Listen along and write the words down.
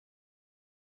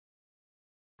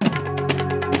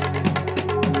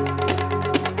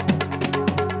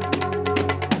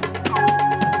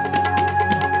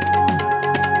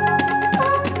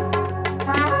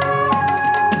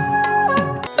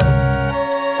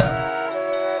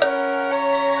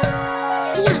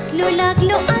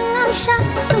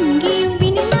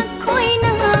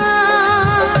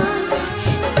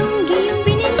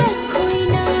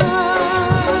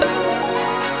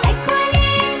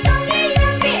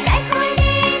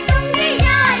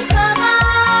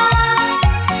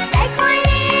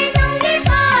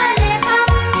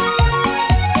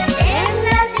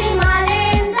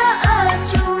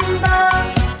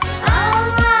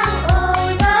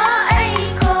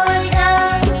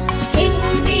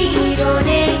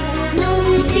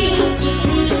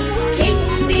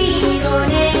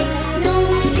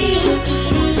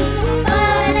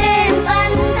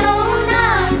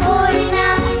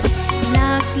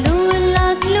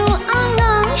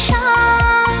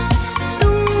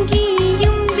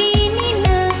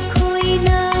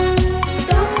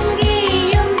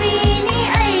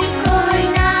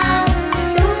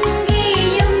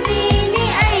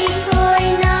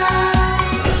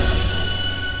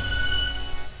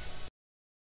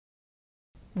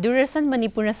Doordarshan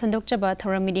Manipur Sandokchaba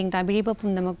Thoram Meeting Tabiriba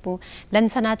Pumnamakpu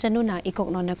Lansana Chanuna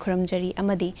Ikoknona Kuramjari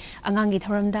Amadi Angangi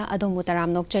Thoramda Adomu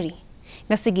Taram Nokjari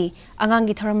Ngasigi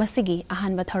Angangi Thoramasigi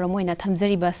Ahanba Thoramoina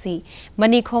Thamjariba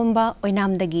Manikomba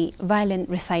Oinamdagi Violent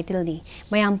Recital ni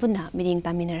Mayampuna Meeting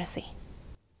Taminarasi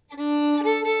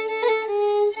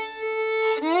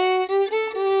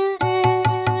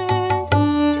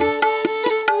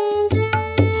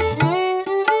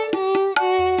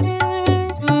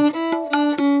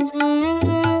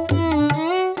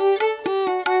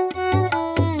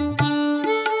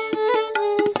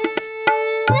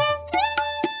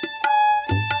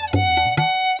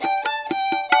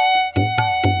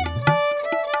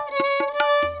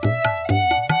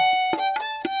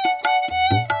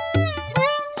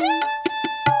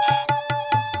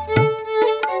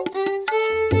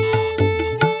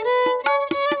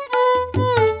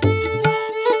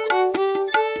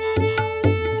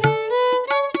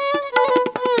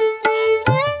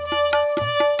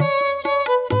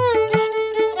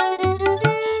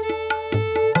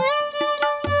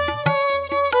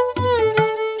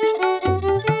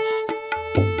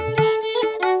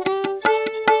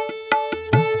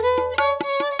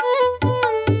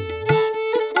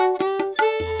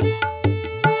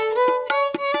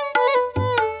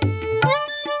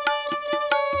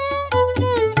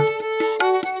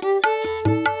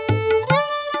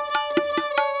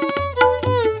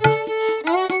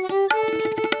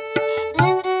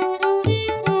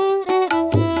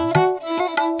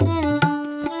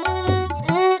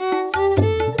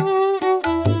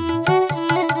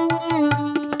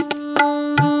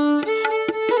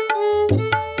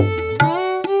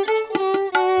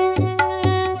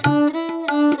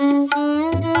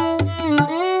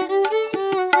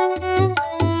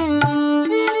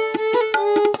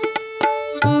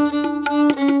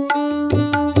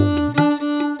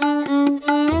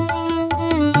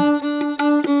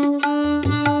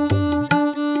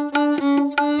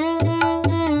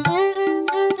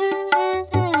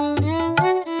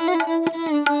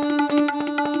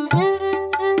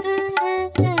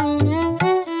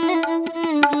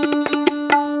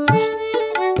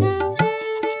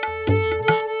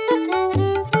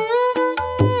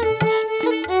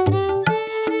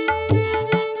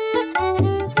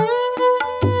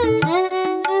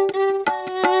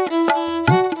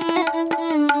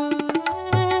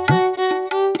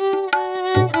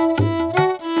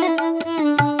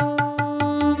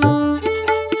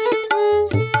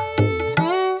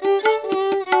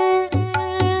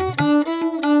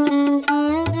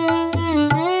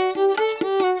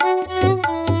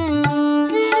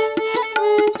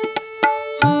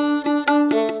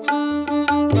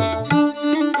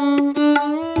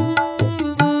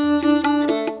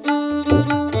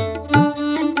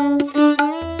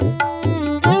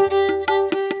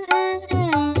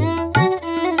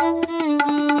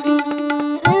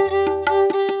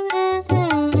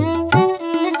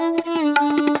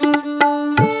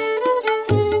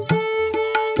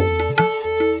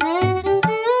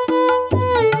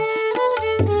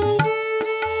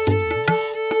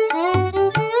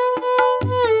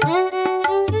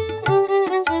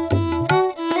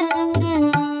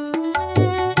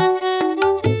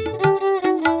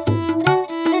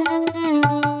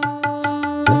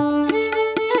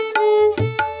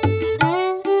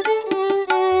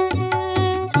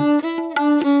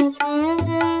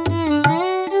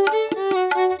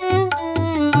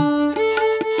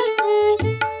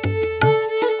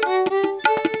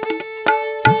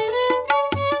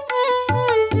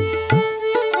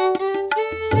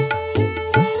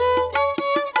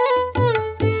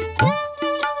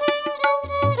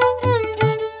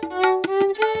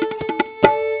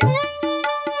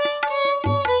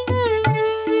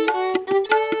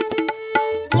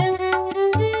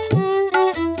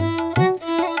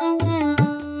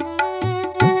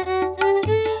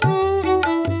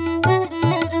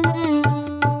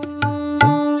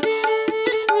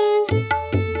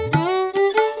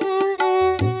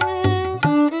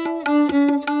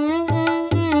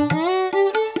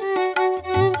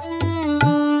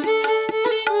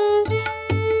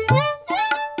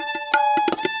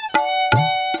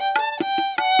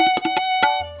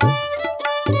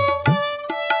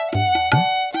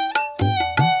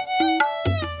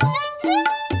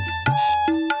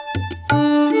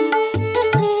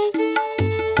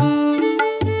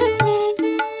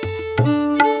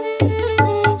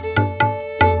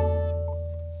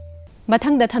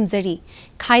Mathangda Thamjari,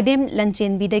 Khaidem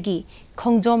Lanchen Bidagi,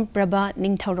 Thokchom Prabha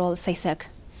Ningthorol Saisak.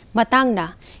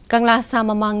 Matangna, Kanglasa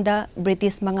Mamangda,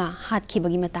 British Manga, Hat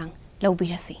Kibagi Matang,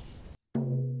 Laubirasi.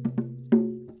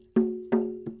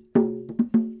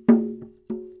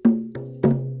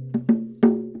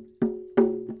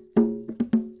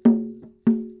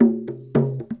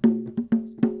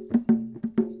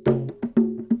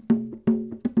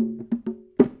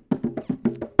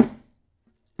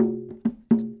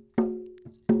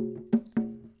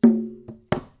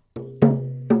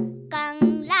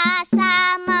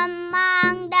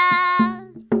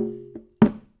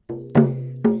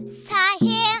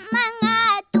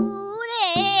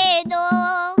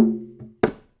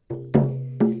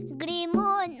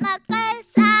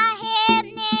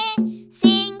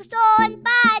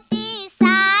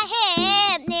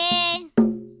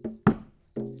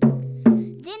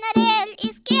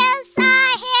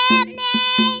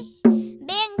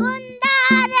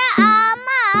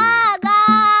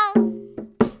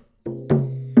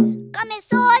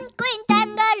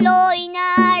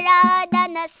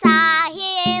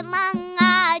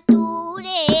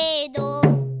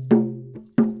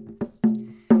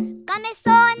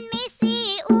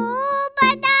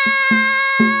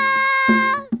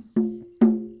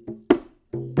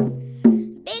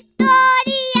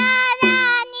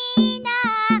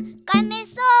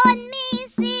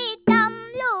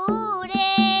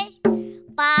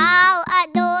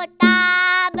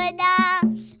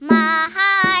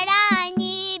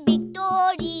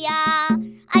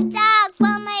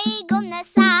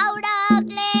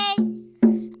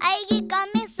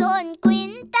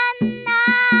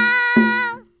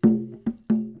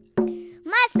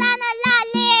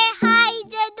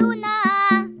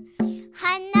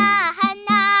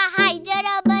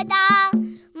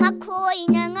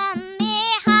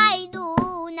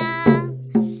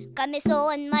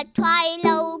 Kamison matway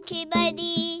law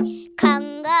kibadi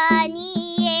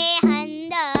Kangani ye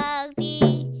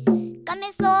handagdi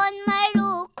Kamison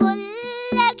marukul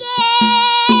lage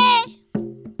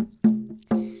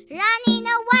Rani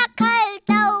na wakal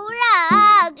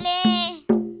tauragle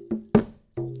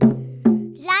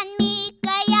Lanmi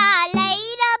kaya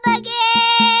layra bage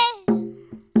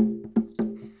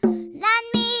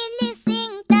Lanmi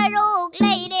lising tarog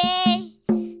layre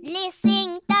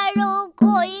Lising tarog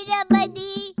oira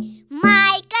badi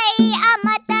Mai kay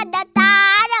amata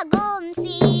datara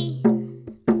gumsi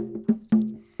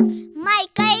Mai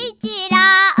kay tira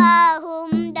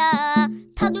ahumda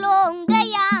Paglong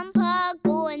gayam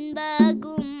pagkun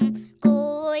bagum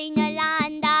Koy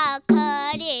nalanda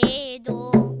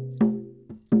karedo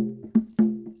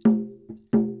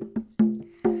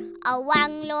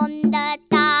Awang lomda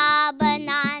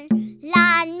tabanan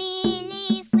Lan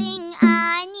milising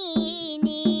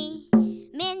anini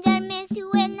Menjar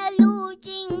mensuwen na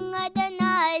luching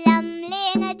Adana lamle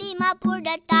na di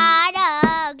mapurda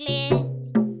taragle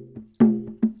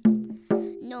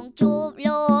Nung chup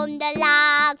lom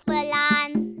dalag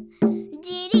palan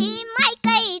Jiri may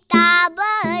kay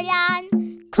tabalan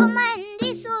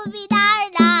Kumandi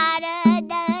subidar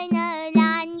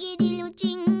daradalan Gidi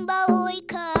luching baoy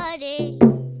kare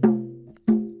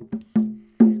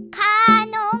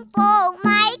Kanong pong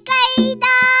may kay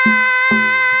da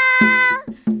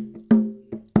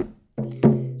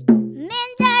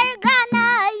Menjar grana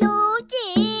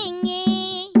luching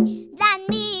Dan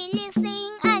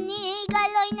milising ani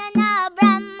galoy na na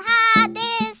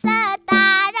brahmade sa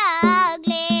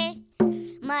taragle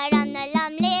Maram na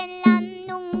lamlen lam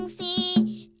nung si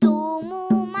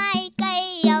Tumu may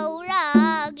kay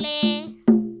yauragle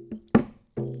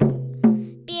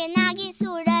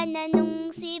Pinagisura na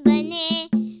nung si bane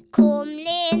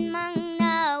Kumlen mang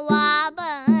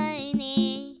nawabane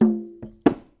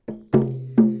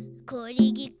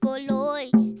Korigi koloy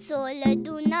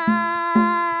soladuna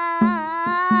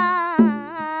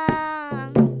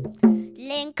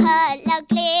Lengka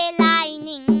lagle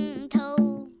lining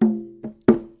thâu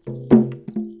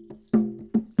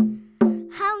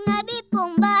Hao nabi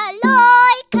pong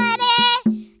baloy kare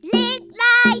Lik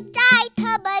lai chai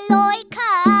thabaloy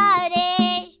kare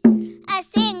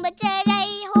Asing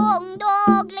bacharay hong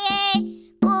dogle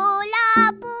Kula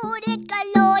purit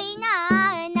kaloy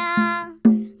nana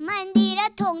Mandira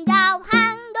thong daw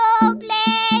hang dogle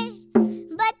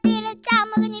Batira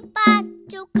chamagnipat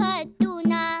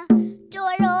chukatuna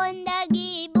Choron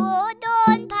dagi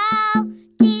bodon pao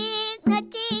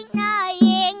Chik na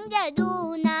yeng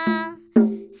jaduna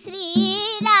Sri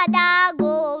Radha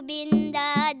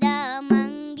Govinda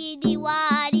Damangi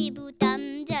Diwari Bhutam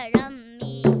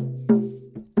Jarami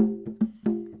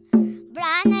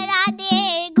Brana Radhe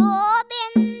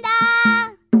Govinda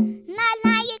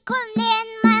Nanayi kumlen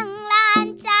mang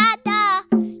lanchada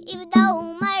Ibdaw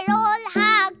marol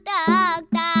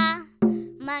hagdagda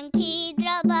Mang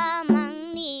chidraba mang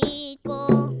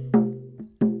niko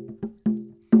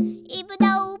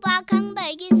Ibdaw bakang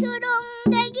bagi surung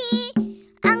dagi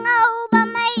Angaw ba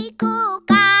may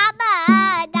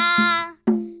kukabada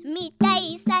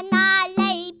Mitay sa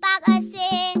nalay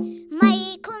pag-ase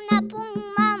May kunapong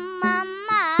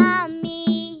mamamami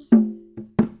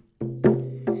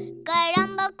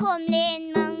Karamba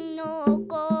kumlen mang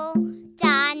nuko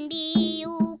Chan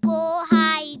biyu ko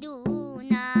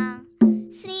haiduna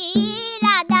Sri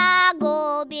Radha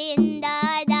Govinda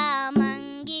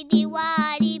Damangi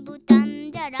Diwari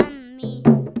Bhutam Jarami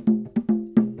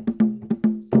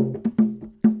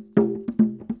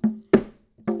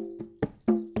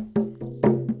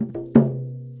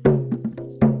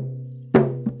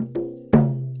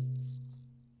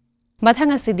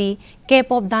Mathang asidi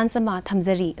K-pop dance ama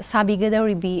thamjari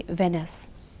sabigadoribi Venus.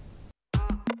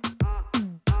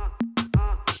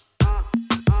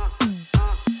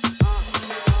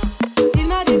 Il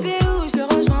m'a dit t'es où, je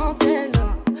te rejoins tel.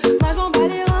 Moi je m'en bats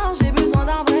les reins, j'ai besoin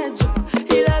d'un vrai job.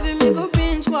 Il a vu mes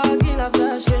copines, je crois qu'il a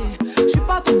flashé. Je suis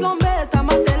pas tout plan bête, à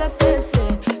ma télé fessée.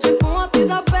 Je réponds à tes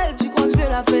appels, tu crois que je vais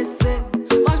la fesser.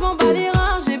 Moi je m'en bats les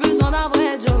reins, j'ai besoin d'un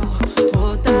vrai job.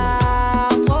 Trop tard,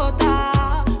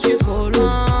 je suis trop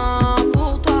loin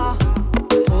pour toi.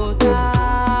 Trop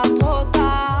tard,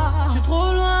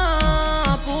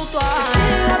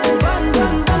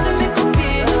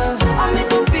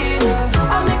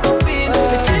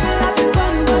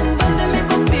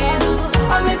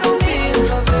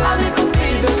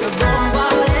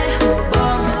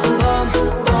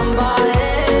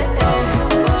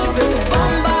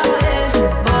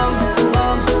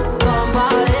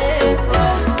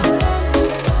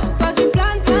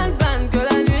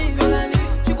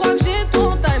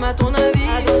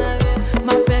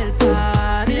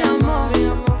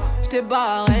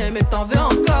 barrer, mais t'en veux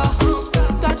encore.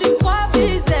 Toi tu crois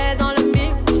viser dans le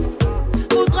mille,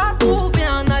 faudra trouver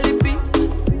un alibi.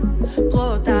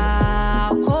 Trop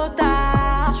tard,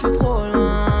 je suis trop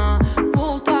loin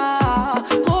pour toi.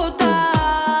 Trop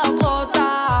tard,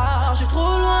 je suis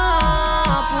trop loin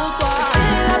pour toi.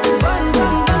 T'es la plus bonne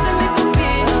de mes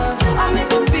copines, à mes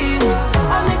copines,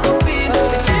 à mes copines.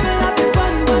 Et tu veux la plus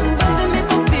bonne de mes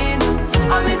copines,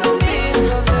 à mes copines,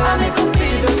 à mes copines.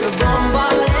 Tu veux que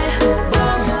bombarder,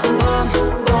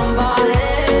 bombarder.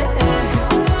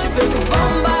 Tu veux que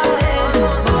bombarder,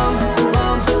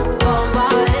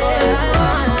 bombarder.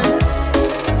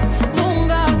 Mon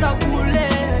gars t'a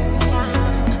coulé,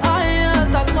 aïe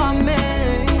t'a cramé.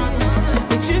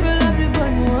 Mais tu veux la plus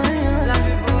bonne moyen,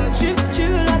 tu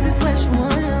veux la plus fraîche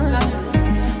moyen.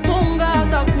 Mon gars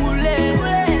t'a coulé,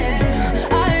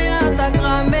 aïe t'a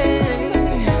cramé.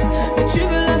 Mais tu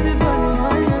veux la plus bonne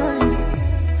moyen,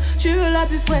 tu veux la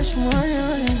plus fraîche moyen.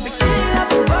 Mais qui est la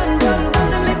plus bonne de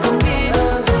mes copines,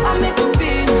 à mes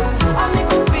copines, à mes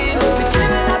copines. Mais tu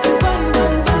veux la plus bonne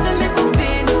de mes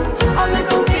copines, à mes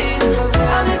copines,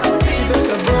 à mes copines. Tu veux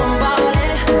que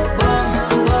bombarder,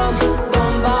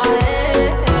 bombarder.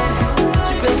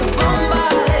 Tu veux que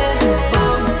bombarder,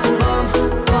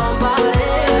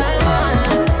 bombarder.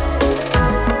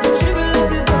 Tu veux la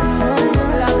plus bonne moyen,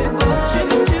 la plus bonne.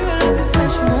 Tu veux la plus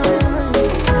fraîche moyen.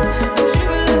 Tu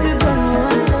veux la plus bonne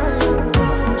moyen.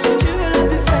 Tu veux la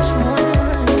plus fraîche moyen.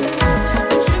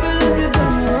 Tu veux la plus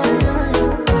bonne moyen.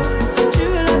 Tu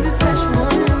veux la plus fraîche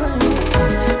moyen.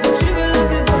 Tu veux la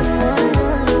plus bonne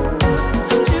moyen.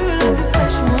 Tu veux la plus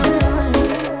fraîche moyen.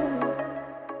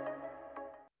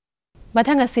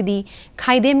 Bathang asidi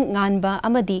khaidem nganba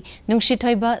amadi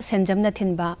nungshithoiba senjamna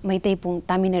thinba maitei pung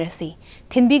taminarasi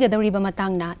thinbi gadawriba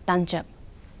matangna tanjab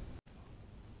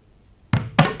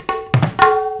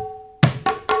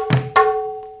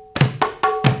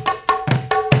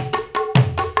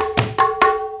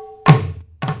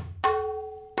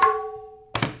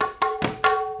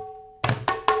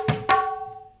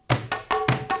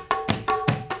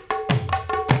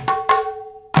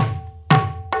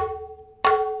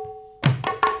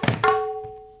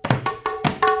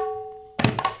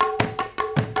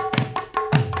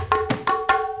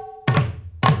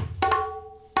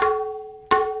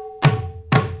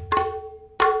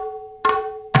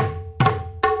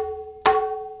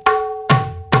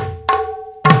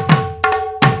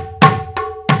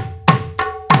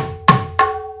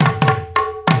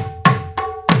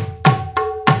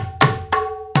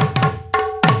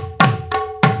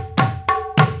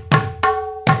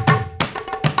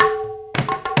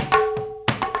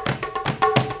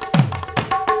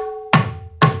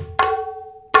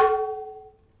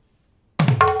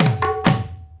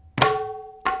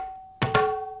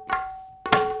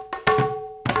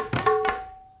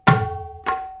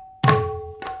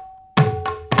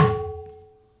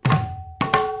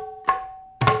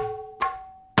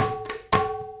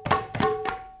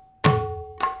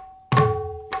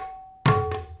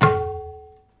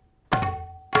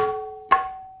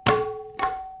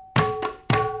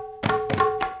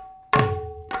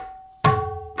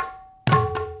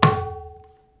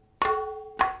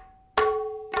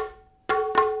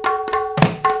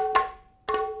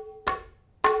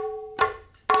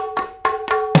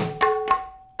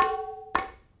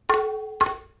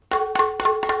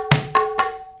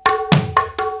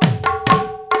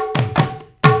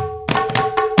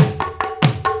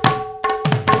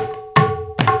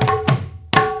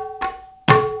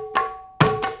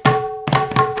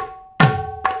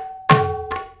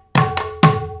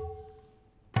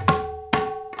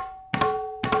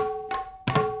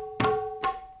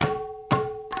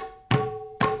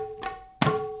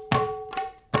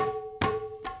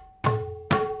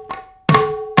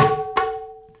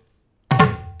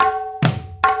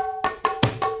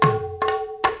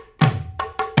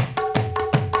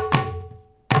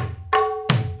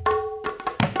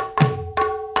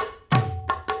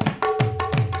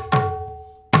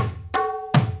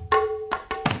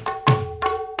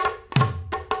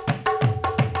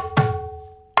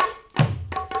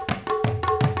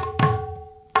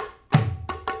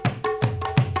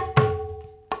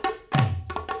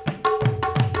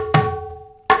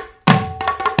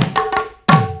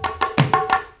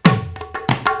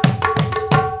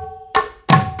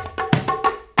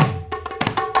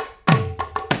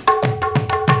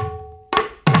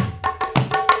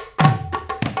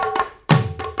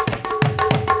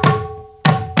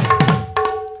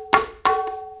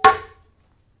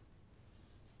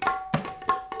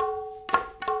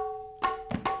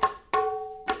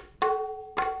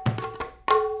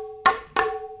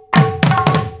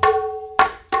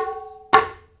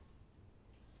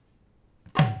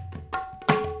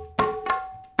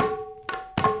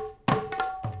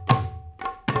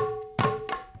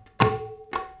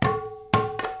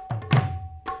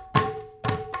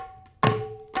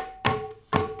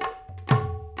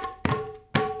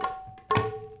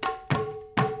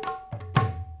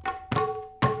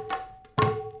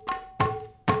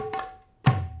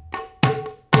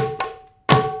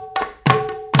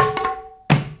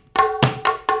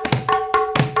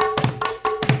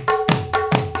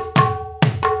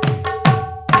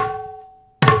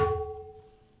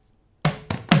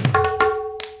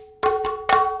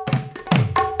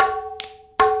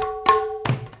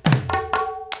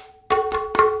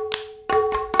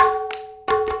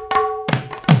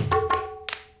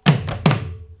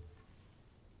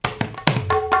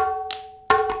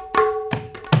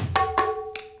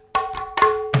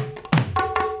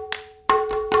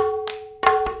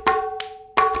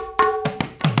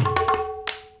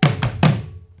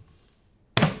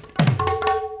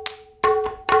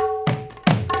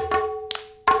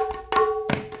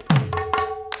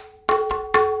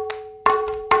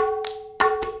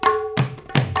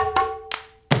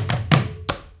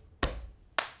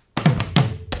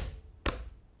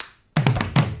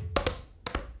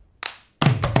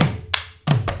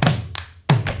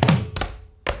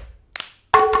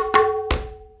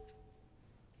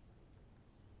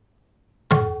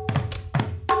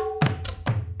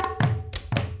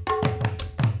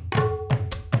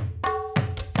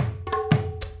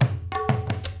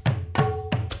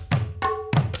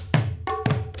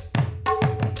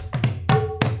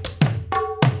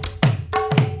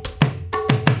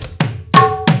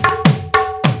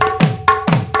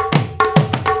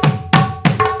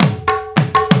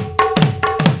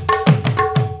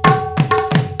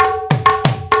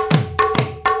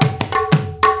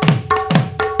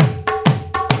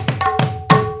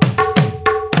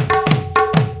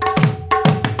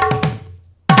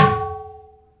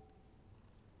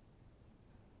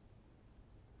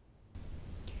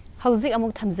Hauzik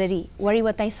amuk thamzari wari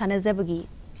watai sanazabagi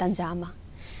tanjama.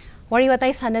 Wari watai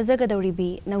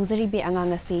sanazagadoribi nauzaribi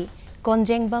angangasi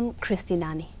Potsangbam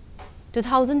Christinani.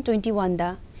 2021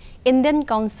 da Indian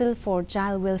Council for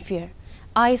Child Welfare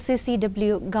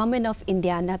ICCW Government of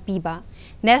India na piba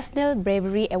National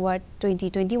Bravery Award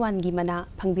 2021 gimana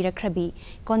pangbirakhabi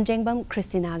Potsangbam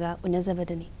Christinaga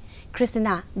unazabadani.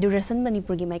 Christina, Doordarshan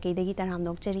Manipur gi maikaidagi taram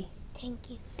nokchari. Thank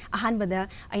you. Ahan bada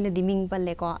aina diming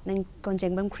palle ko nang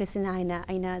Potsangbam Christina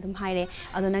aina dum haire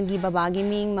ado nangi baba gi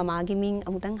ming mama gi ming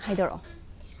amutang haidoro.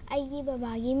 Aigi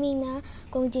baba gi ming na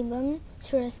Potsangbam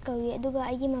Suras kawi aduga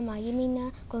aigi mama gi ming na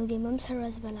Potsangbam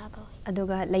Saras bala kawi.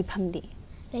 Aduga laifamdi.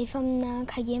 Laifam na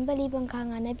khagem bali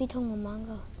bangkhanga na pithong mamang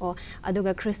kawi. Oh,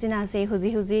 aduga Christina se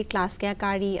huzi class kya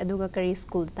kari aduga kari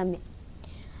school tammi.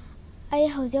 Ai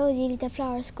hauji Little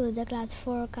Flower School da class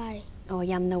 4 kari. Oh,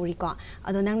 yam nauri ko.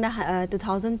 Ado nang na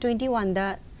 2021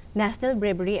 da National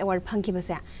Bravery Award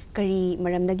phangkibase kari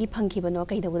maramdagi phangkibano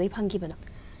kaidagudai phangkibano.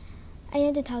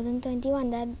 Ai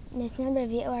 2021 da National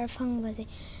Bravery Award phangbase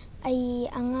ai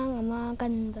angang ama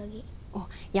kanbagi. Oh,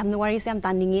 yam nuwari se am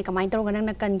taningi kamai tawga nang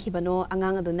na kankibano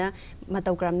angang aduna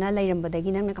matawkramna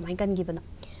lairambadagi nang na kamai kankibano.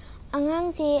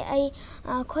 Angang se ai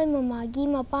khoi mamagi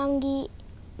mapamgi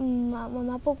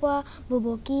mama pokpa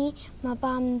boboki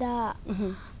mapamda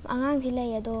angang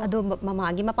silai ado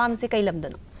mama gi mapam se kai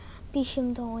lamdano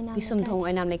pisum thong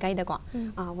oinam le kai da ko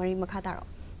wari makha taro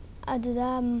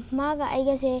aduda maga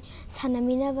aiga se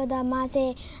sanamina bada ma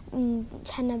se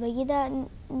chanabagi da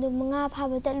dumanga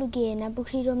phaba chatluge na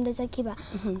bukhri rom da chakhiba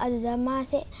aduda ma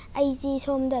se aiji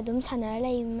somda dum sanara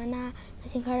lai mana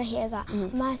sinkhara hega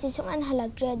ma se sungan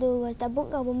halaktre adu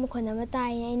tabuk ga bum khona ma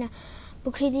tai aina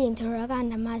bukhri di inthora kan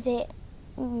ma se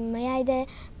mayaida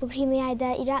bukhri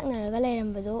mayaida irak naraga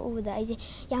lairambado uda aije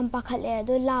yam pakhale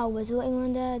ado lawbasu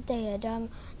aingonda tayadam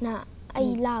na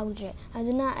ai laudre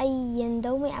aduna ai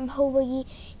yendau me am hobagi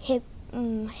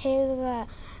hega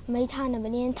mai thana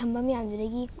bane thamba me am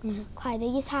dagi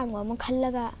khwaidagi sangwa ma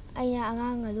khallaga aina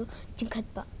angang adu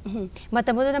jingkhatpa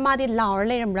mataboda madi laur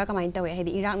lairambra kamai tawe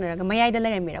haidi irak naraga mayaida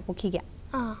lairamira pukhiga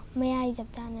mayai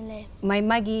japtana le mai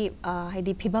magi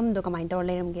haidi phibam do kamai tor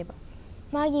lairamge ba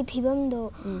magi phibam do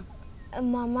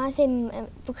mama se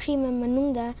bukhri me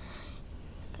manungda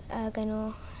kano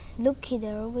lukhi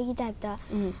daro bagi type da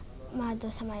ma do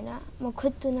samaina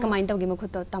makhutuna kamai tawge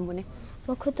makhutto tambune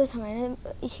makhutto samaina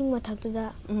ising mathaktu da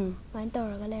main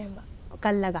tawraga leramba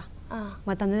kallaga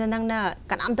matamda nangna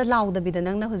kanamta laud da bida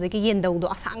nangna hojeki yendau do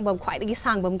asangba khwaidagi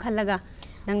sangbam khallaga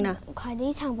nangna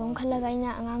khwaidagi sangbam khallaga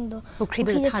ina angang do bukhri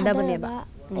do thada bane ba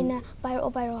ina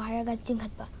pyro haraga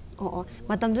chingkhatba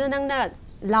matamda nangna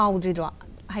laudri do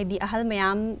haidi ahal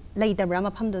mayam leitabra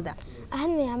mafam do da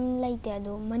ahal mayam leite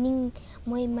ado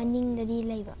moi maning dadi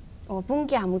leiba pung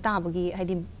kya mu tabagi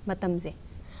haidi matamse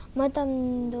matam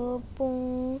do pung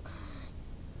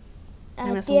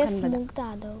mukta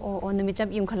do numichap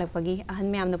yum khalakpagi ahan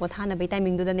mayam na pothana bai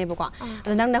timing do da ne bako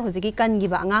ado nangna hojiki kan gi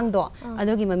ba angang do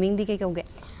adogi maming di kai kauge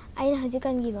aina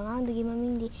hojikan gi ba angang di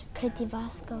maming di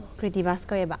creativas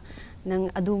ko eba nang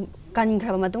adu kan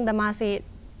graba matung da ma se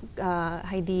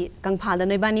haidi kangpha da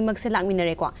noibani mak se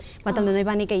lakminare ko matam da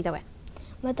noibani kai tawe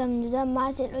matam da ma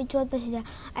se loi chot pasida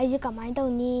aije kamai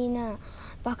tawni na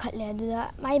pakhatle aduda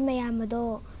mai mayam do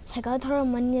cycle thoram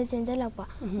mani senjalakpa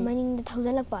maning da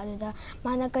thaujalakpa aduda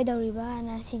mana kaidawriba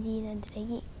na sidi na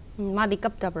dagi madi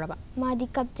kaptabra madi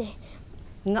kapte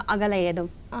nga aga laire dum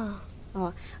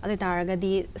adu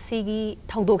taragadi sigi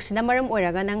thaudok maram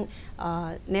oiraga nang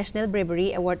National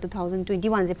Bravery Award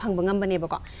 2021 je phangbangam bane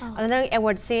bako adu nang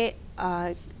award se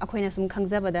akhoina sum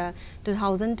khangjabada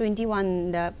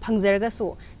 2021 da phangjaraga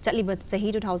so chaliba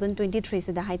chahi 2023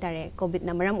 se da haitare covid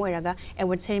na maram oiraga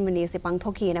award ceremony se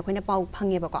pangthokhi na khoina pau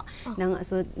phangye bako nang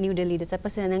so New Delhi da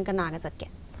chapase nang kana ga chatke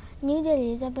New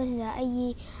Delhi chapase da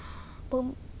ai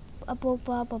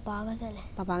apokpa papa ga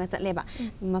chale ba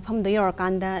mafam do yor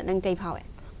kanda nang kai phawe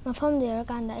mafam do yor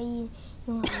kanda ai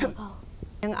nunga phaw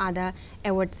nang ada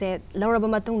award se loraba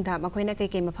matung da makhoina kai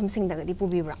kai mafam sing da di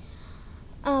pubibra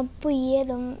puye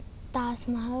dom Taj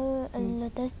Mahal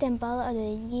Lotus Temple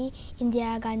adagi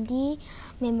Indira Gandhi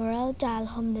Memorial Child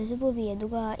Home da su pubi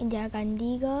aduga Indira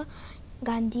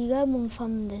Gandhi ga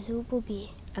mungfam da su pubi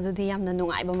adudi yamna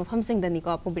nungai ba mafam sing da ni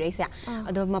ko pubiraisa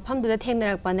ado mafam du da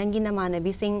thengnarak pa nangi na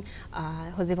manabi sing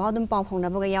hojibau dum pau phongna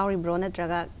ba yauri bro na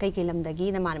traga kai kai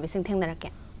lamdagi na manabi sing thengnarak ke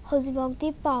hojibau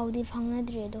ti pau di phangna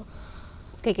dre do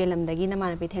kai lamdagi na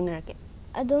manabi thengnarak ke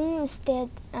adum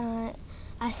state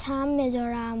Assam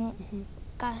Mizoram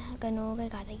kano kai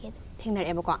ka dagi thengnar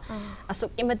eba ko asuk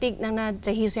imatik nangna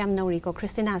chahi su yam nauri ko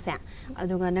Christina sa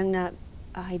aduga nangna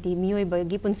haidi mioi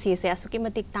bagi punsi se asuki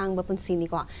matik tang ba punsi ni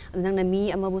ko nang na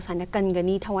mi amabu sana kan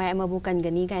gani thawai amabu kan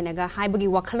gani kaina ga hai bagi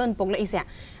wakhalon pokla ise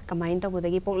kamain to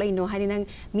bodagi pokla ino haidi nang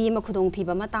mi ma khudong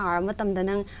thiba ma tar ma tam da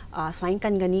nang swain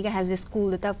kan gani ga have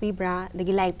school da pi bra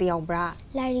dagi like te yaw bra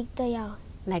Larik to yaw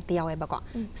like te yaw ba ko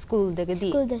school da gadi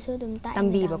school da so dum ta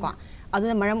tambi ba ko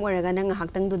aduna maram oraga nang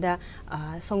haktang du da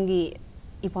songi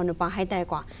ipon pa hai tai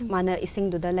ko mana ising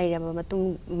du da lai raba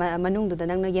matung manung du da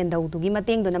nang na yendau du gi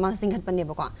mateng du na ma singhat pane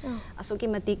ba ko asuki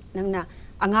matik nang na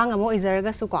angang amo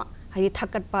izarga su ko hai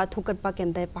thakat pa thukat pa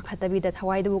kem dai pakhata bi da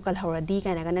thawai du kal horadi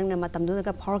kana ga nang na matam du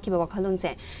ga phor ki ba khalon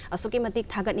se asuki matik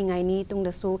thagat ningai ni tung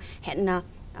da su henna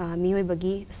mioi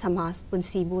bagi samas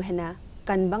punsi bu hena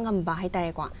kan bangam ba hai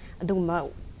tai ko aduma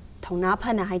thongna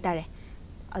phana hai tare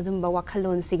adum ba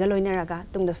wakhalon siga loina raga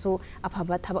tung da su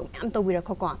aphaba thabak myam to bi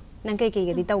rakho ko nang kai kai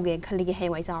gadi tauge khali ge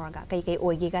hewai jawraga kai kai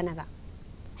oige kana ga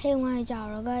hewai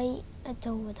jawraga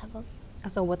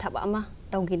achaw thaba ama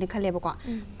tauge ne khale ba ko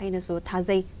aina su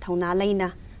thajai thauna laina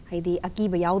haidi aki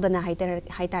ba yaudana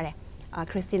haitare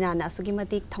Christina na asugi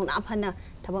matik thauna phana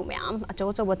thabak myam achaw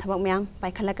thabak myam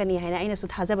pai khalakani haina aina su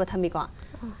thajaba thami ko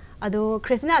adu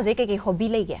Christina je kai kai hobby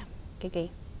lege kai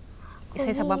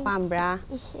isai sabba pambra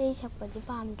isai sakpadi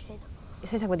pamdre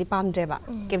isai sakpadi pamdre ba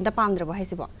kemta pamdre ba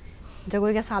haisibo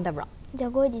jagoi ga sada bra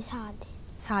jagoi di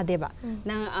sade ba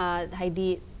nang haidi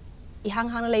ihang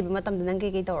hang lei ba matam nang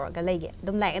kai tor ga lei ge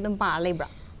dum lai dum pa lei bra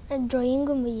drawing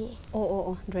gum yi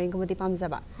drawing gum di pam za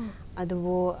ba adu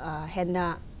henna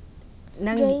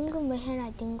nang drawing gum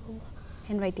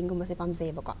handwriting gum se pam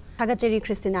ze ba ko thaga cheri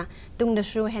Christina tung da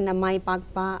shu henna mai pak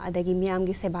pa adagi miam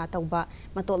gi seba tauba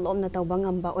matol lom na tauba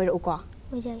ngamba oir uko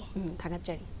ojage thaga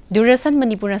cheri Doordarshan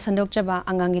Manipur sandokchaba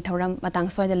angangi thoram matang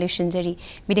soida lesson jari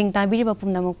miding tabiri ba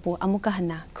pumnamokpu amuka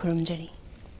hana khurum jari